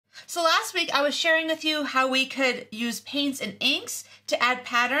So last week I was sharing with you how we could use paints and inks to add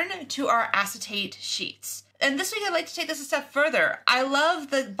pattern to our acetate sheets. And this week I'd like to take this a step further. I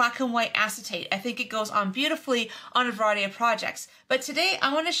love the black and white acetate. I think it goes on beautifully on a variety of projects. But today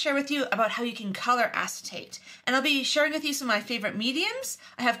I want to share with you about how you can color acetate. And I'll be sharing with you some of my favorite mediums.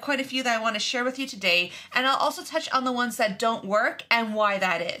 I have quite a few that I want to share with you today. And I'll also touch on the ones that don't work and why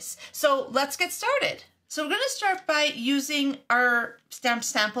that is. So let's get started. So we're going to start by using our stamped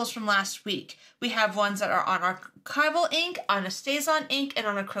samples from last week. We have ones that are on archival ink, on a StazOn ink, and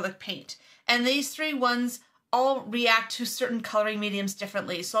on acrylic paint. And these three ones all react to certain coloring mediums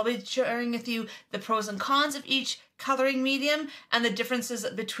differently. So I'll be sharing with you the pros and cons of each coloring medium and the differences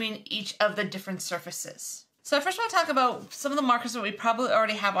between each of the different surfaces. So I first want to talk about some of the markers that we probably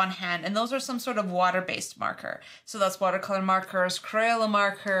already have on hand, and those are some sort of water-based marker. So that's watercolor markers, Crayola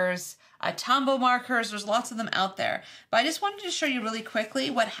markers, Tombow markers, there's lots of them out there. But I just wanted to show you really quickly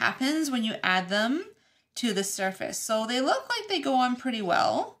what happens when you add them to the surface. So they look like they go on pretty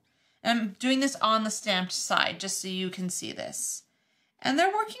well. And I'm doing this on the stamped side just so you can see this. And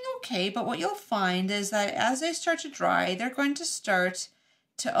they're working okay, but what you'll find is that as they start to dry, they're going to start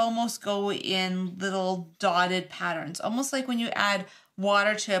to almost go in little dotted patterns, almost like when you add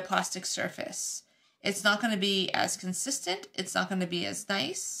water to a plastic surface. It's not going to be as consistent, it's not going to be as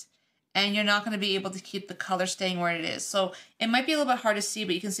nice, and you're not going to be able to keep the color staying where it is. So it might be a little bit hard to see,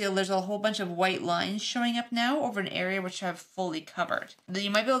 but you can see there's a whole bunch of white lines showing up now over an area which I've fully covered. Then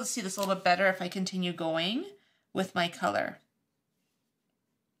you might be able to see this a little bit better if I continue going with my color.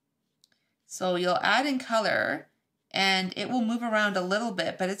 So you'll add in color and it will move around a little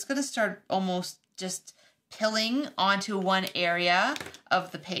bit, but it's going to start almost just pilling onto one area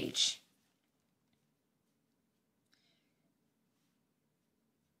of the page.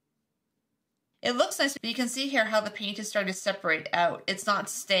 It looks nice, but you can see here how the paint is starting to separate out. It's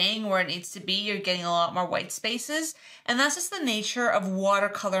not staying where it needs to be. You're getting a lot more white spaces. And that's just the nature of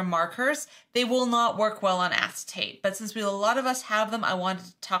watercolor markers. They will not work well on acetate. But since a lot of us have them, I wanted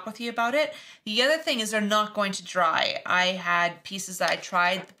to talk with you about it. The other thing is they're not going to dry. I had pieces that I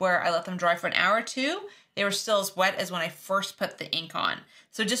tried where I let them dry for an hour or two. They were still as wet as when I first put the ink on.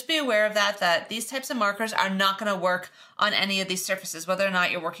 So just be aware of that these types of markers are not going to work on any of these surfaces, whether or not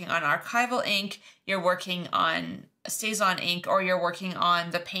you're working on archival ink, you're working on StazOn ink, or you're working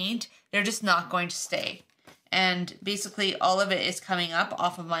on the paint. They're just not going to stay. And basically all of it is coming up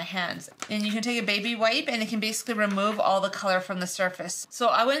off of my hands. And you can take a baby wipe and it can basically remove all the color from the surface. So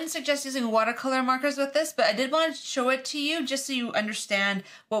I wouldn't suggest using watercolor markers with this, but I did want to show it to you just so you understand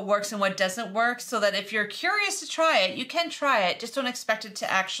what works and what doesn't work, so that if you're curious to try it, you can try it. Just don't expect it to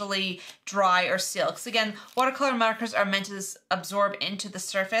actually dry or seal. Because again, watercolor markers are meant to absorb into the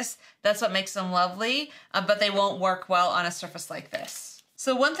surface. That's what makes them lovely, but they won't work well on a surface like this.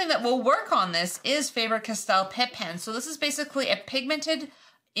 So one thing that will work on this is faber-castell Pitt pen. So this is basically a pigmented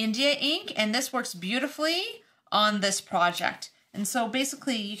India ink, and this works beautifully on this project. And so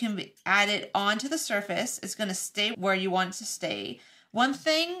basically you can add it onto the surface. It's going to stay where you want it to stay. One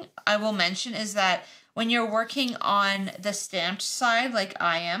thing I will mention is that when you're working on the stamped side like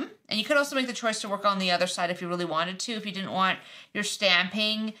I am, and you could also make the choice to work on the other side if you really wanted to, if you didn't want your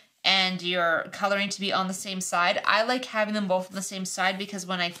stamping and your coloring to be on the same side. I like having them both on the same side because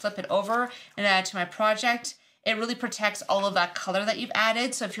when I flip it over and add it to my project, it really protects all of that color that you've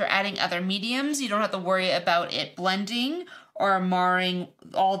added. So if you're adding other mediums, you don't have to worry about it blending or marring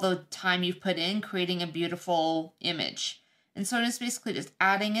all the time you've put in, creating a beautiful image. And so it's basically just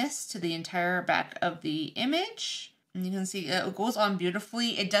adding this to the entire back of the image. And you can see it goes on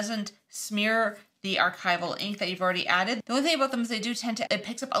beautifully. It doesn't smear the archival ink that you've already added. The only thing about them is it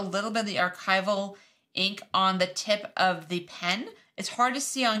picks up a little bit of the archival ink on the tip of the pen. It's hard to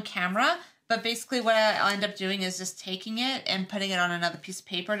see on camera, but basically what I'll end up doing is just taking it and putting it on another piece of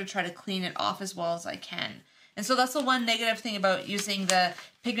paper to try to clean it off as well as I can. And so that's the one negative thing about using the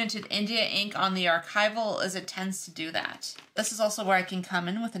pigmented India ink on the archival, is it tends to do that. This is also where I can come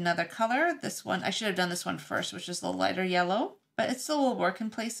in with another color. This one, I should have done this one first, which is the lighter yellow, but it still will work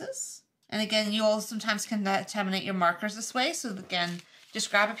in places. And again, you will sometimes contaminate your markers this way. So again,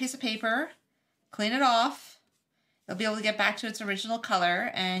 just grab a piece of paper, clean it off. You'll be able to get back to its original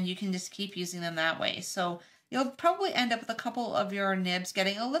color, and you can just keep using them that way. So you'll probably end up with a couple of your nibs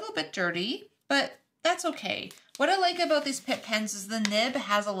getting a little bit dirty, but that's okay. What I like about these Pitt pens is the nib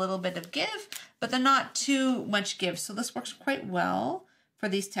has a little bit of give, but they're not too much give. So this works quite well for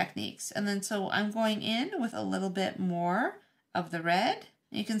these techniques. And then so I'm going in with a little bit more of the red.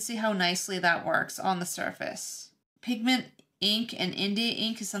 You can see how nicely that works on the surface. Pigment ink and India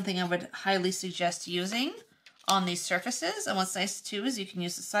ink is something I would highly suggest using on these surfaces. And what's nice too is you can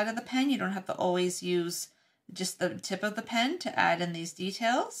use the side of the pen. You don't have to always use just the tip of the pen to add in these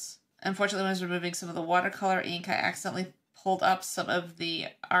details. Unfortunately, when I was removing some of the watercolor ink, I accidentally pulled up some of the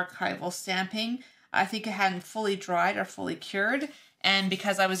archival stamping. I think it hadn't fully dried or fully cured. And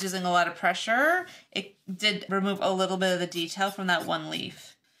because I was using a lot of pressure, it did remove a little bit of the detail from that one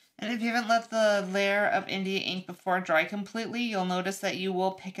leaf. And if you haven't let the layer of India ink before dry completely, you'll notice that you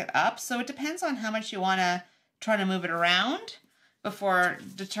will pick it up. So it depends on how much you want to try to move it around before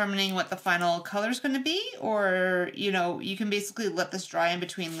determining what the final color is going to be. Or, you know, you can basically let this dry in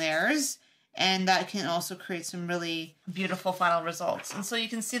between layers, and that can also create some really beautiful final results. And so you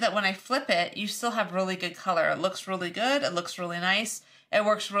can see that when I flip it, you still have really good color. It looks really good. It looks really nice. It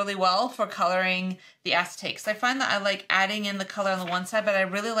works really well for coloring the acetate. Because I find that I like adding in the color on the one side, but I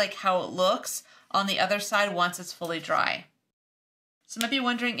really like how it looks on the other side once it's fully dry. So you might be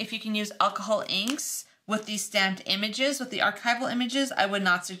wondering if you can use alcohol inks with these stamped images. With the archival images, I would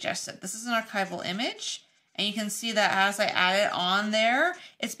not suggest it. This is an archival image, and you can see that as I add it on there,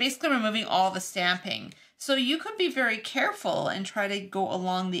 it's basically removing all the stamping. So you could be very careful and try to go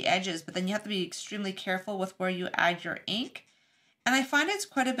along the edges, but then you have to be extremely careful with where you add your ink. And I find it's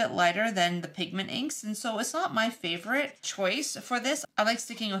quite a bit lighter than the pigment inks, and so it's not my favorite choice for this. I like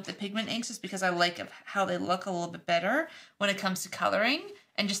sticking with the pigment inks just because I like how they look a little bit better when it comes to coloring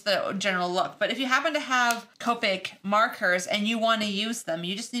and just the general look. But if you happen to have Copic markers and you want to use them,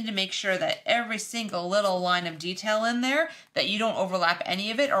 you just need to make sure that every single little line of detail in there, that you don't overlap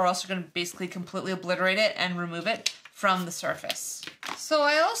any of it, or else you're going to basically completely obliterate it and remove it from the surface. So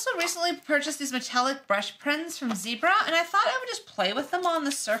I also recently purchased these metallic brush pens from Zebra, and I thought I would just play with them on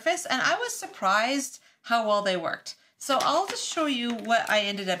the surface, and I was surprised how well they worked. So I'll just show you what I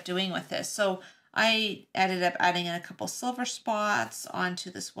ended up doing with this. So I ended up adding in a couple silver spots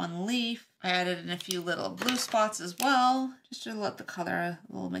onto this one leaf. I added in a few little blue spots as well, just to let the color a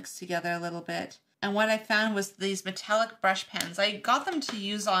little mix together a little bit. And what I found was these metallic brush pens. I got them to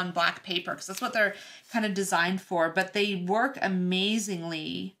use on black paper because that's what they're kind of designed for, but they work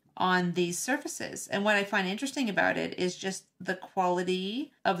amazingly on these surfaces. And what I find interesting about it is just the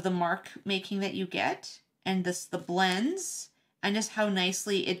quality of the mark making that you get, and the blends, and just how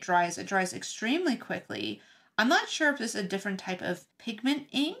nicely it dries. It dries extremely quickly. I'm not sure if this is a different type of pigment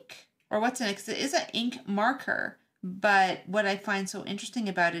ink or what's in it, because it is an ink marker. But what I find so interesting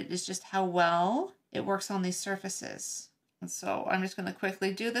about it is just how well it works on these surfaces. And so I'm just going to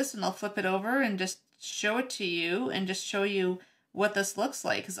quickly do this, and I'll flip it over and just show it to you and just show you what this looks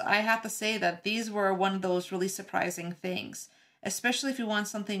like. Because I have to say that these were one of those really surprising things, especially if you want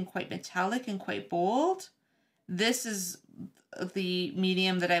something quite metallic and quite bold. This is the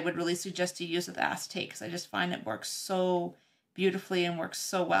medium that I would really suggest you use with acetate, because I just find it works so beautifully and works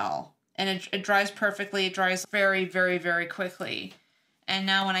so well. And it dries perfectly. It dries very, very, very quickly. And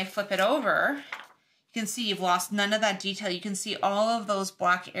now when I flip it over, you can see you've lost none of that detail. You can see all of those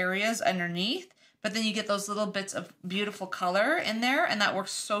black areas underneath, but then you get those little bits of beautiful color in there, and that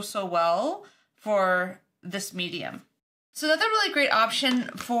works so, so well for this medium. So another really great option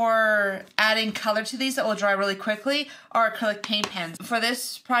for adding color to these that will dry really quickly are acrylic paint pens. For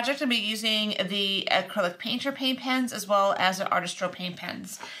this project, I'll be using the acrylic painter paint pens as well as the Artistro paint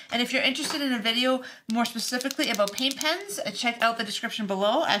pens. And if you're interested in a video more specifically about paint pens, check out the description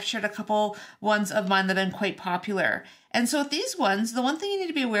below. I've shared a couple ones of mine that have been quite popular. And so with these ones, the one thing you need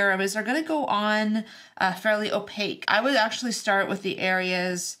to be aware of is they're going to go on fairly opaque. I would actually start with the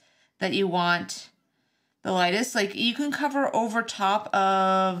areas that you want the lightest. Like, you can cover over top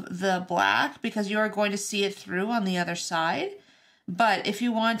of the black because you are going to see it through on the other side. But if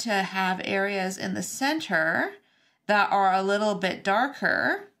you want to have areas in the center that are a little bit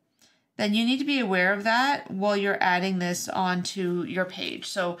darker, then you need to be aware of that while you're adding this onto your page.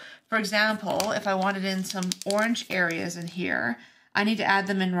 So for example, if I wanted in some orange areas in here, I need to add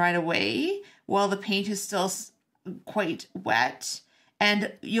them in right away while the paint is still quite wet.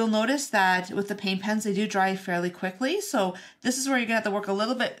 And you'll notice that with the paint pens, they do dry fairly quickly. So this is where you're gonna have to work a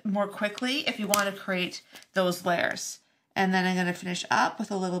little bit more quickly if you want to create those layers. And then I'm gonna finish up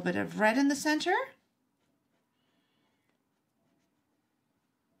with a little bit of red in the center.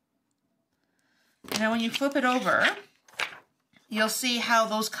 And now when you flip it over, you'll see how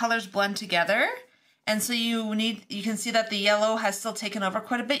those colors blend together. And so you can see that the yellow has still taken over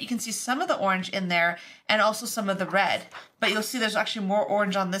quite a bit. You can see some of the orange in there and also some of the red. But you'll see there's actually more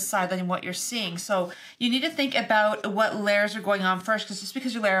orange on this side than what you're seeing. So you need to think about what layers are going on first, because just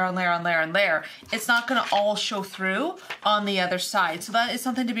because you layer on layer on layer on layer, it's not going to all show through on the other side. So that is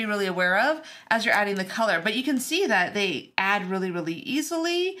something to be really aware of as you're adding the color. But you can see that they add really, really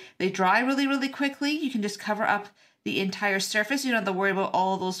easily. They dry really, really quickly. You can just cover up the entire surface. You don't have to worry about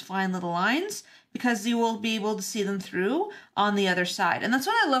all of those fine little lines, because you will be able to see them through on the other side. And that's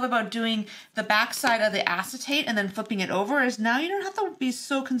what I love about doing the back side of the acetate and then flipping it over, is now you don't have to be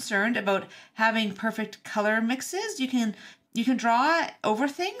so concerned about having perfect color mixes. You can draw over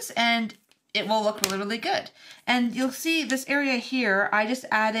things and it will look really, really good. And you'll see this area here, I just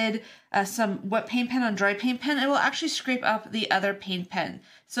added some wet paint pen on dry paint pen. It will actually scrape up the other paint pen.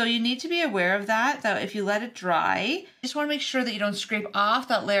 So you need to be aware of that if you let it dry, you just want to make sure that you don't scrape off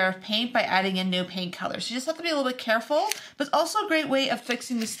that layer of paint by adding in new paint colors. So you just have to be a little bit careful, but it's also a great way of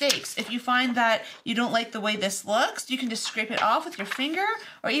fixing mistakes. If you find that you don't like the way this looks, you can just scrape it off with your finger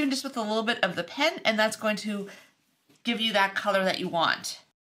or even just with a little bit of the pen, and that's going to give you that color that you want.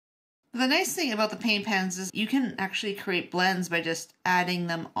 The nice thing about the paint pens is you can actually create blends by just adding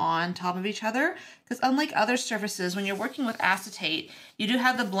them on top of each other, because unlike other surfaces, when you're working with acetate, you do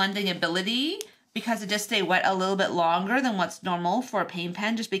have the blending ability because it just stays wet a little bit longer than what's normal for a paint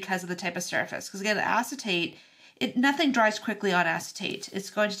pen, just because of the type of surface. Because again, acetate, nothing dries quickly on acetate. It's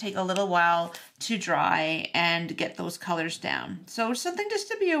going to take a little while to dry and get those colors down. So something just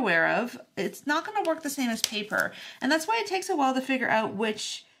to be aware of. It's not going to work the same as paper, and that's why it takes a while to figure out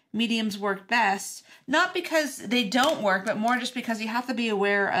which mediums work best, not because they don't work, but more just because you have to be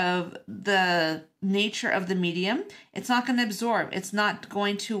aware of the nature of the medium. It's not going to absorb. It's not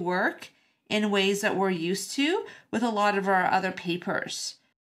going to work in ways that we're used to with a lot of our other papers.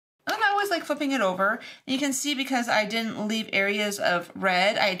 And I always like flipping it over. And you can see, because I didn't leave areas of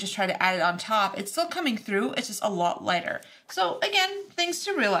red, I just tried to add it on top. It's still coming through, it's just a lot lighter. So again, things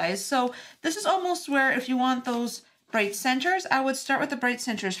to realize. So this is almost where, if you want those bright centers, I would start with the bright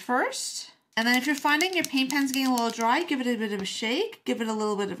centers first. And then if you're finding your paint pen's getting a little dry, give it a bit of a shake, give it a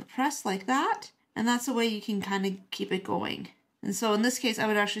little bit of a press like that. And that's the way you can kind of keep it going. And so in this case, I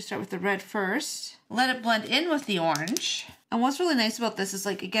would actually start with the red first. Let it blend in with the orange. And what's really nice about this is,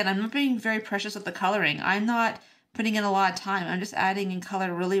 like, again, I'm not being very precious with the coloring. I'm not putting in a lot of time. I'm just adding in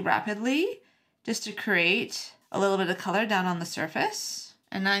color really rapidly just to create a little bit of color down on the surface.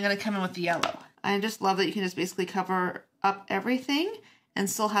 And now I'm going to come in with the yellow. I just love that you can just basically cover up everything and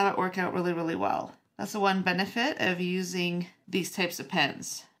still have it work out really, really well. That's the one benefit of using these types of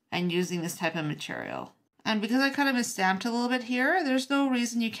pens and using this type of material. And because I kind of misstamped a little bit here, there's no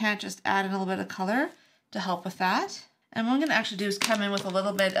reason you can't just add in a little bit of color to help with that. And what I'm going to actually do is come in with a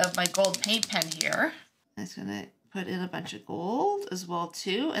little bit of my gold paint pen here. I'm just going to put in a bunch of gold as well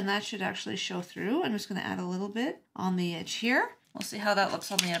too, and that should actually show through. I'm just going to add a little bit on the edge here. We'll see how that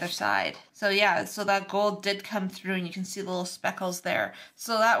looks on the other side. So yeah, so that gold did come through, and you can see the little speckles there.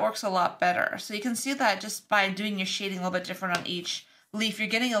 So that works a lot better. So you can see that just by doing your shading a little bit different on each leaf, you're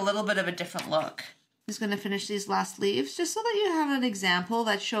getting a little bit of a different look. I'm just going to finish these last leaves just so that you have an example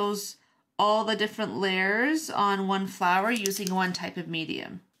that shows all the different layers on one flower using one type of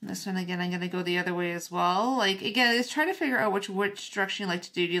medium. And this one, again, I'm going to go the other way as well. Like, again, just try to figure out which direction you like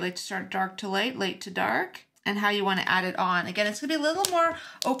to do. Do you like to start dark to light, light to dark? And how you want to add it on. Again, it's going to be a little more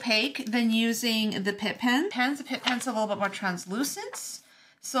opaque than using the pit pen. The pit pen's a little bit more translucent.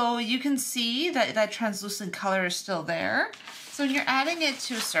 So you can see that that translucent color is still there. So when you're adding it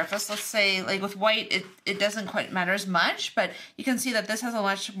to a surface, let's say like with white, it doesn't quite matter as much, but you can see that this has a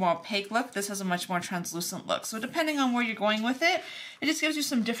much more opaque look. This has a much more translucent look. So depending on where you're going with it, it just gives you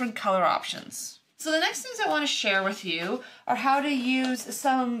some different color options. So the next things I want to share with you are how to use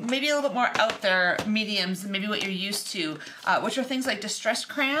some maybe a little bit more out there mediums than maybe what you're used to, which are things like distress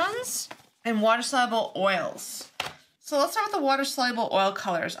crayons and water-soluble oils. So let's start with the water-soluble oil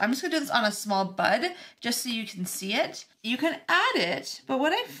colors. I'm just going to do this on a small bud just so you can see it. You can add it, but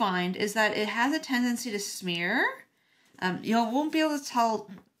what I find is that it has a tendency to smear. You won't be able to tell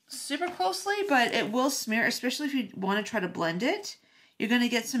super closely, but it will smear, especially if you want to try to blend it. You're going to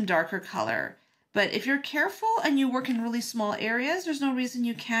get some darker color. But if you're careful and you work in really small areas, there's no reason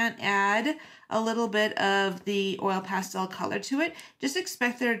you can't add a little bit of the oil pastel color to it. Just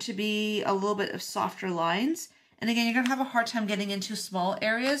expect there to be a little bit of softer lines. And again, you're going to have a hard time getting into small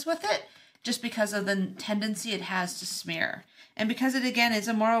areas with it just because of the tendency it has to smear. And because it, again, is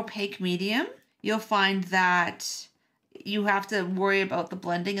a more opaque medium, you'll find that you have to worry about the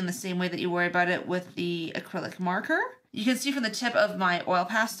blending in the same way that you worry about it with the acrylic marker. You can see from the tip of my oil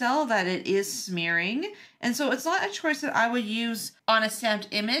pastel that it is smearing. And so it's not a choice that I would use on a stamped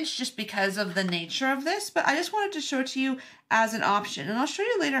image just because of the nature of this, but I just wanted to show it to you as an option. And I'll show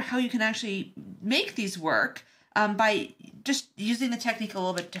you later how you can actually make these work by just using the technique a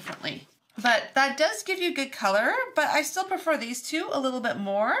little bit differently. But that does give you good color, but I still prefer these two a little bit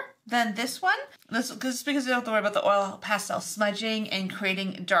more than this one. This because you don't have to worry about the oil pastel smudging and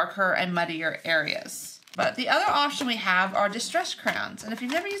creating darker and muddier areas. But the other option we have are distress crayons. And if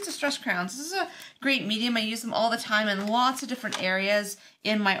you've never used distress crayons, this is a great medium. I use them all the time in lots of different areas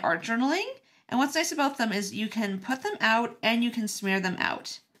in my art journaling. And what's nice about them is you can put them out and you can smear them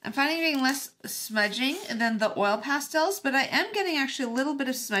out. I'm finding getting less smudging than the oil pastels, but I am getting actually a little bit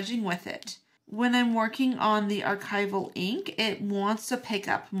of smudging with it. When I'm working on the archival ink, it wants to pick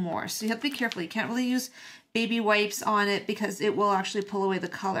up more. So you have to be careful. You can't really use baby wipes on it because it will actually pull away the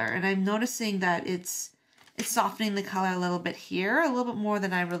color. And I'm noticing that it's softening the color a little bit here, a little bit more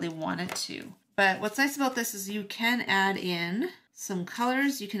than I really wanted to. But what's nice about this is you can add in some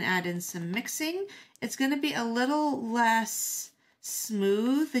colors, you can add in some mixing. It's going to be a little less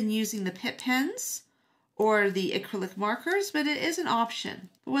smooth than using the Pitt pens or the acrylic markers, but it is an option.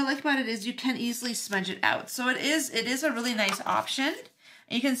 But what I like about it is you can easily smudge it out. So it is a really nice option.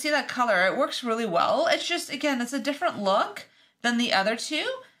 And you can see that color, it works really well. It's just, again, it's a different look than the other two.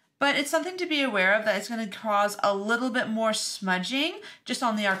 But it's something to be aware of that it's going to cause a little bit more smudging just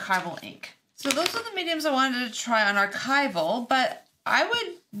on the archival ink. So those are the mediums I wanted to try on archival, but I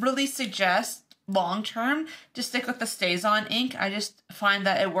would really suggest long-term to stick with the StazOn ink. I just find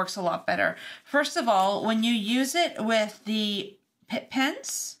that it works a lot better. First of all, when you use it with the Pitt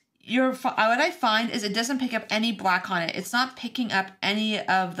pens, what I find is it doesn't pick up any black on it. It's not picking up any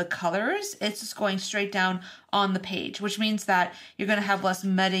of the colors. It's just going straight down on the page, which means that you're going to have less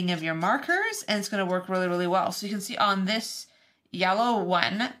mudding of your markers and it's going to work really, really well. So you can see on this yellow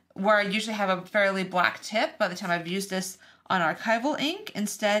one, where I usually have a fairly black tip by the time I've used this on archival ink,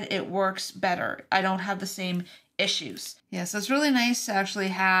 instead it works better. I don't have the same issues. Yeah, so it's really nice to actually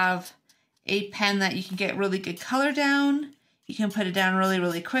have a pen that you can get really good color down. You can put it down really,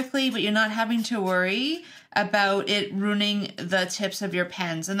 really quickly, but you're not having to worry about it ruining the tips of your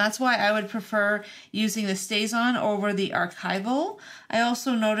pens. And that's why I would prefer using the StazOn over the archival. I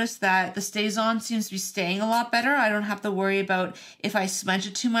also noticed that the StazOn seems to be staying a lot better. I don't have to worry about if I smudge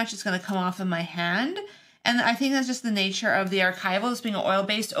it too much, it's going to come off in my hand. And I think that's just the nature of the archival, as being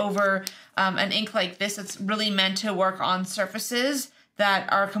oil-based over an ink like this that's really meant to work on surfaces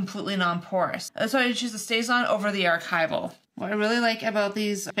that are completely non-porous. That's why I choose the StazOn over the archival. What I really like about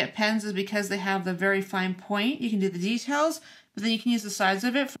these pens is because they have the very fine point. You can do the details, but then you can use the sides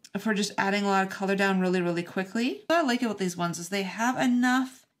of it for just adding a lot of color down really, really quickly. What I like about these ones is they have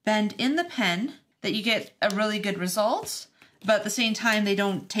enough bend in the pen that you get a really good result, but at the same time, they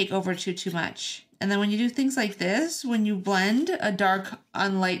don't take over too much. And then when you do things like this, when you blend a dark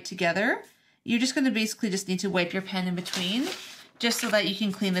and light together, you're just going to basically just need to wipe your pen in between just so that you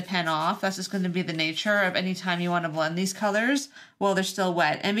can clean the pen off. That's just going to be the nature of any time you want to blend these colors while they're still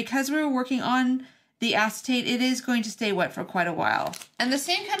wet. And because we were working on the acetate, it is going to stay wet for quite a while. And the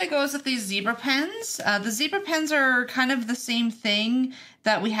same kind of goes with these zebra pens. The zebra pens are kind of the same thing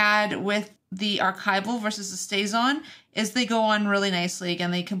that we had with the archival versus the StazOn, is they go on really nicely.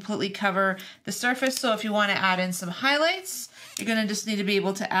 Again, they completely cover the surface. So if you want to add in some highlights, you're going to just need to be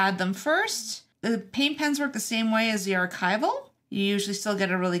able to add them first. The paint pens work the same way as the archival. You usually still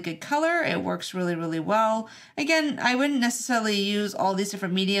get a really good color. It works really, really well. Again, I wouldn't necessarily use all these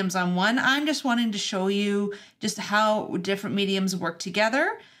different mediums on one. I'm just wanting to show you just how different mediums work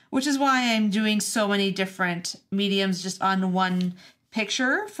together, which is why I'm doing so many different mediums just on one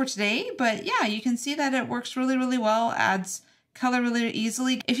picture for today. But yeah, you can see that it works really, really well, adds color really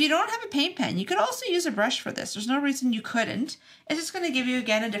easily. If you don't have a paint pen, you could also use a brush for this. There's no reason you couldn't. It's just going to give you,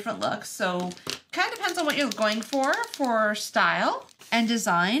 again, a different look. So kind of depends on what you're going for style and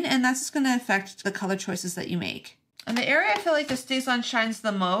design, and that's just going to affect the color choices that you make. And the area I feel like the StazOn shines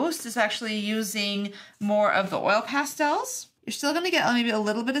the most is actually using more of the oil pastels. You're still going to get maybe a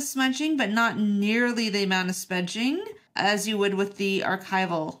little bit of smudging, but not nearly the amount of smudging as you would with the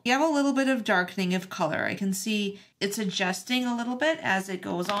archival. You have a little bit of darkening of color. I can see it's adjusting a little bit as it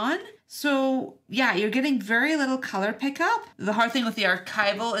goes on. So yeah, you're getting very little color pickup. The hard thing with the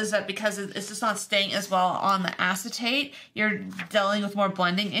archival is that because it's just not staying as well on the acetate, you're dealing with more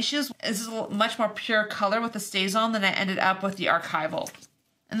blending issues. This is a much more pure color with the StazOn than I ended up with the archival.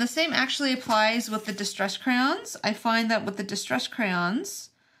 And the same actually applies with the distress crayons. I find that with the distress crayons,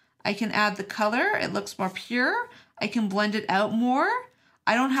 I can add the color. It looks more pure. I can blend it out more.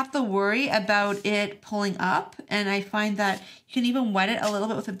 I don't have to worry about it pulling up. And I find that you can even wet it a little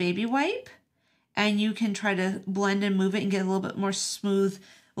bit with a baby wipe, and you can try to blend and move it and get a little bit more smooth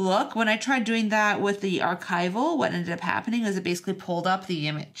look. When I tried doing that with the archival, what ended up happening is it basically pulled up the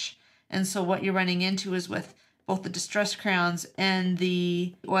image. And so what you're running into is with both the distress crayons and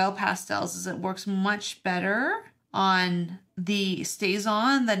the oil pastels is it works much better on the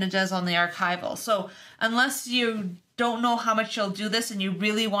StazOn than it does on the archival. So unless you don't know how much you'll do this and you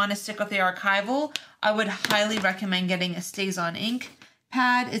really want to stick with the archival, I would highly recommend getting a StazOn ink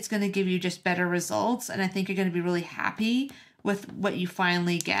pad. It's going to give you just better results, and I think you're going to be really happy with what you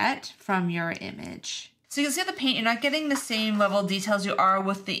finally get from your image. So you can see the paint, you're not getting the same level of details you are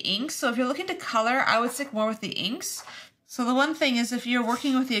with the inks. So if you're looking to color, I would stick more with the inks. So the one thing is if you're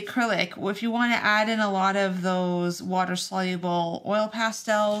working with the acrylic, if you want to add in a lot of those water-soluble oil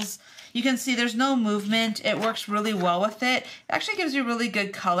pastels, you can see there's no movement. It works really well with it. It actually gives you really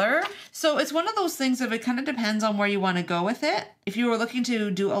good color. So it's one of those things that it kind of depends on where you want to go with it. If you were looking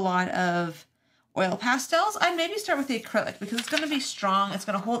to do a lot of oil pastels, I'd maybe start with the acrylic because it's going to be strong. It's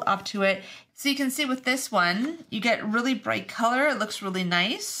going to hold up to it. So you can see with this one, you get really bright color. It looks really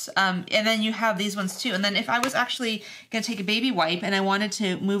nice. And then you have these ones too. And then if I was actually going to take a baby wipe and I wanted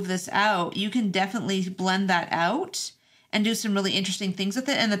to move this out, you can definitely blend that out and do some really interesting things with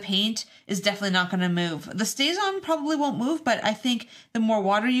it. And the paint is definitely not going to move. The StazOn probably won't move, but I think the more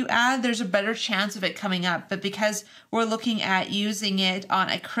water you add, there's a better chance of it coming up. But because we're looking at using it on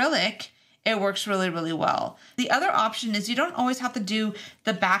acrylic, it works really, really well. The other option is you don't always have to do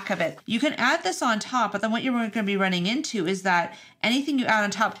the back of it. You can add this on top, but then what you're going to be running into is that anything you add on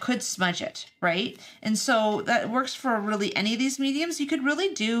top could smudge it, right? And so that works for really any of these mediums. You could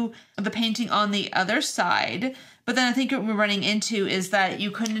really do the painting on the other side, but then I think what we're running into is that you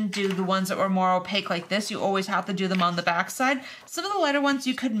couldn't do the ones that were more opaque like this. You always have to do them on the back side. Some of the lighter ones,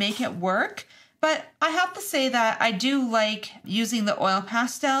 you could make it work. But I have to say that I do like using the oil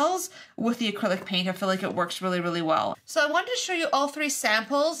pastels with the acrylic paint. I feel like it works really, really well. So I wanted to show you all three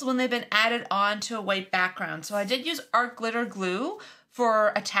samples when they've been added on to a white background. So I did use art glitter glue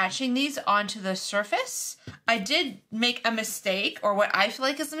for attaching these onto the surface. I did make a mistake, or what I feel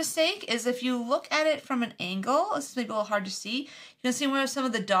like is a mistake, is if you look at it from an angle, this is maybe a little hard to see, you can see where some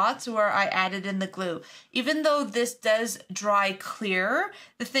of the dots where I added in the glue. Even though this does dry clear,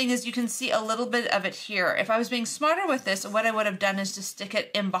 the thing is you can see a little bit of it here. If I was being smarter with this, what I would have done is to stick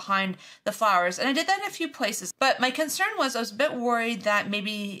it in behind the flowers. And I did that in a few places. But my concern was I was a bit worried that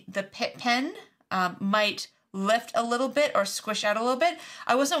maybe the Pitt pen might lift a little bit or squish out a little bit.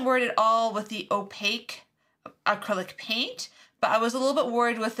 I wasn't worried at all with the opaque acrylic paint, but I was a little bit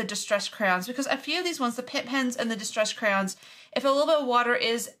worried with the distress crayons because a few of these ones, the Pitt pens and the distress crayons, if a little bit of water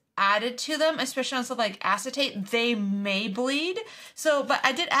is added to them, especially on something like acetate, they may bleed. So, but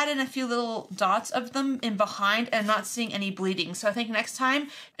I did add in a few little dots of them in behind and I'm not seeing any bleeding. So I think next time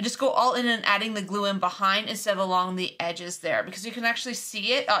I just go all in and adding the glue in behind instead of along the edges there, because you can actually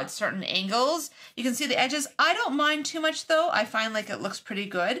see it at certain angles. You can see the edges. I don't mind too much though. I find like it looks pretty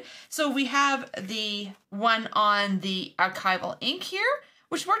good. So we have the one on the archival ink here,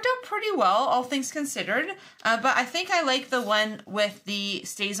 which worked out pretty well, all things considered. But I think I like the one with the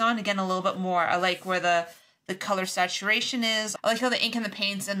StazOn, again, a little bit more. I like where the color saturation is. I like how the ink and the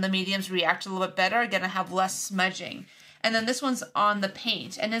paints and the mediums react a little bit better. Again, I have less smudging. And then this one's on the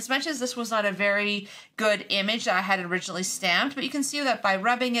paint. And as much as this was not a very good image that I had originally stamped, but you can see that by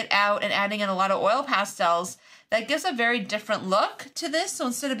rubbing it out and adding in a lot of oil pastels, that gives a very different look to this. So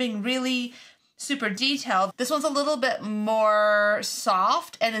instead of being really super detailed, this one's a little bit more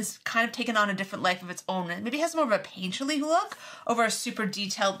soft and is kind of taken on a different life of its own. It maybe has more of a painterly look over a super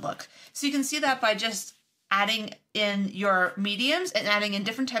detailed look. So you can see that by just adding in your mediums and adding in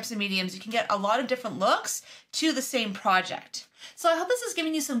different types of mediums, you can get a lot of different looks to the same project. So I hope this is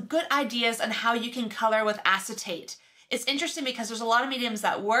giving you some good ideas on how you can color with acetate. It's interesting because there's a lot of mediums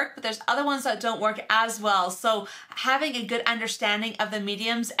that work, but there's other ones that don't work as well. So having a good understanding of the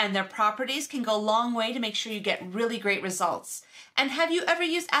mediums and their properties can go a long way to make sure you get really great results. And have you ever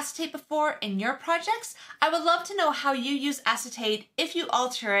used acetate before in your projects? I would love to know how you use acetate, if you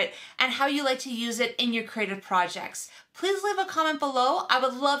alter it, and how you like to use it in your creative projects. Please leave a comment below. I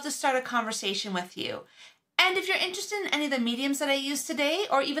would love to start a conversation with you. And if you're interested in any of the mediums that I used today,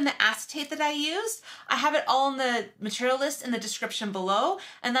 or even the acetate that I used, I have it all in the material list in the description below.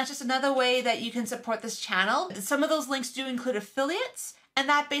 And that's just another way that you can support this channel. Some of those links do include affiliates, and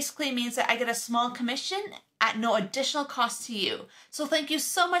that basically means that I get a small commission at no additional cost to you. So thank you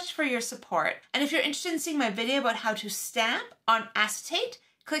so much for your support. And if you're interested in seeing my video about how to stamp on acetate,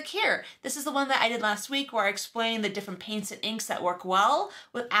 click here. This is the one that I did last week where I explained the different paints and inks that work well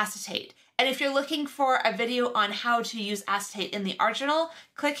with acetate. And if you're looking for a video on how to use acetate in the art journal,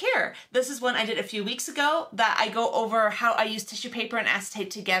 click here. This is one I did a few weeks ago that I go over how I use tissue paper and acetate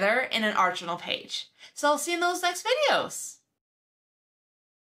together in an art journal page. So I'll see you in those next videos.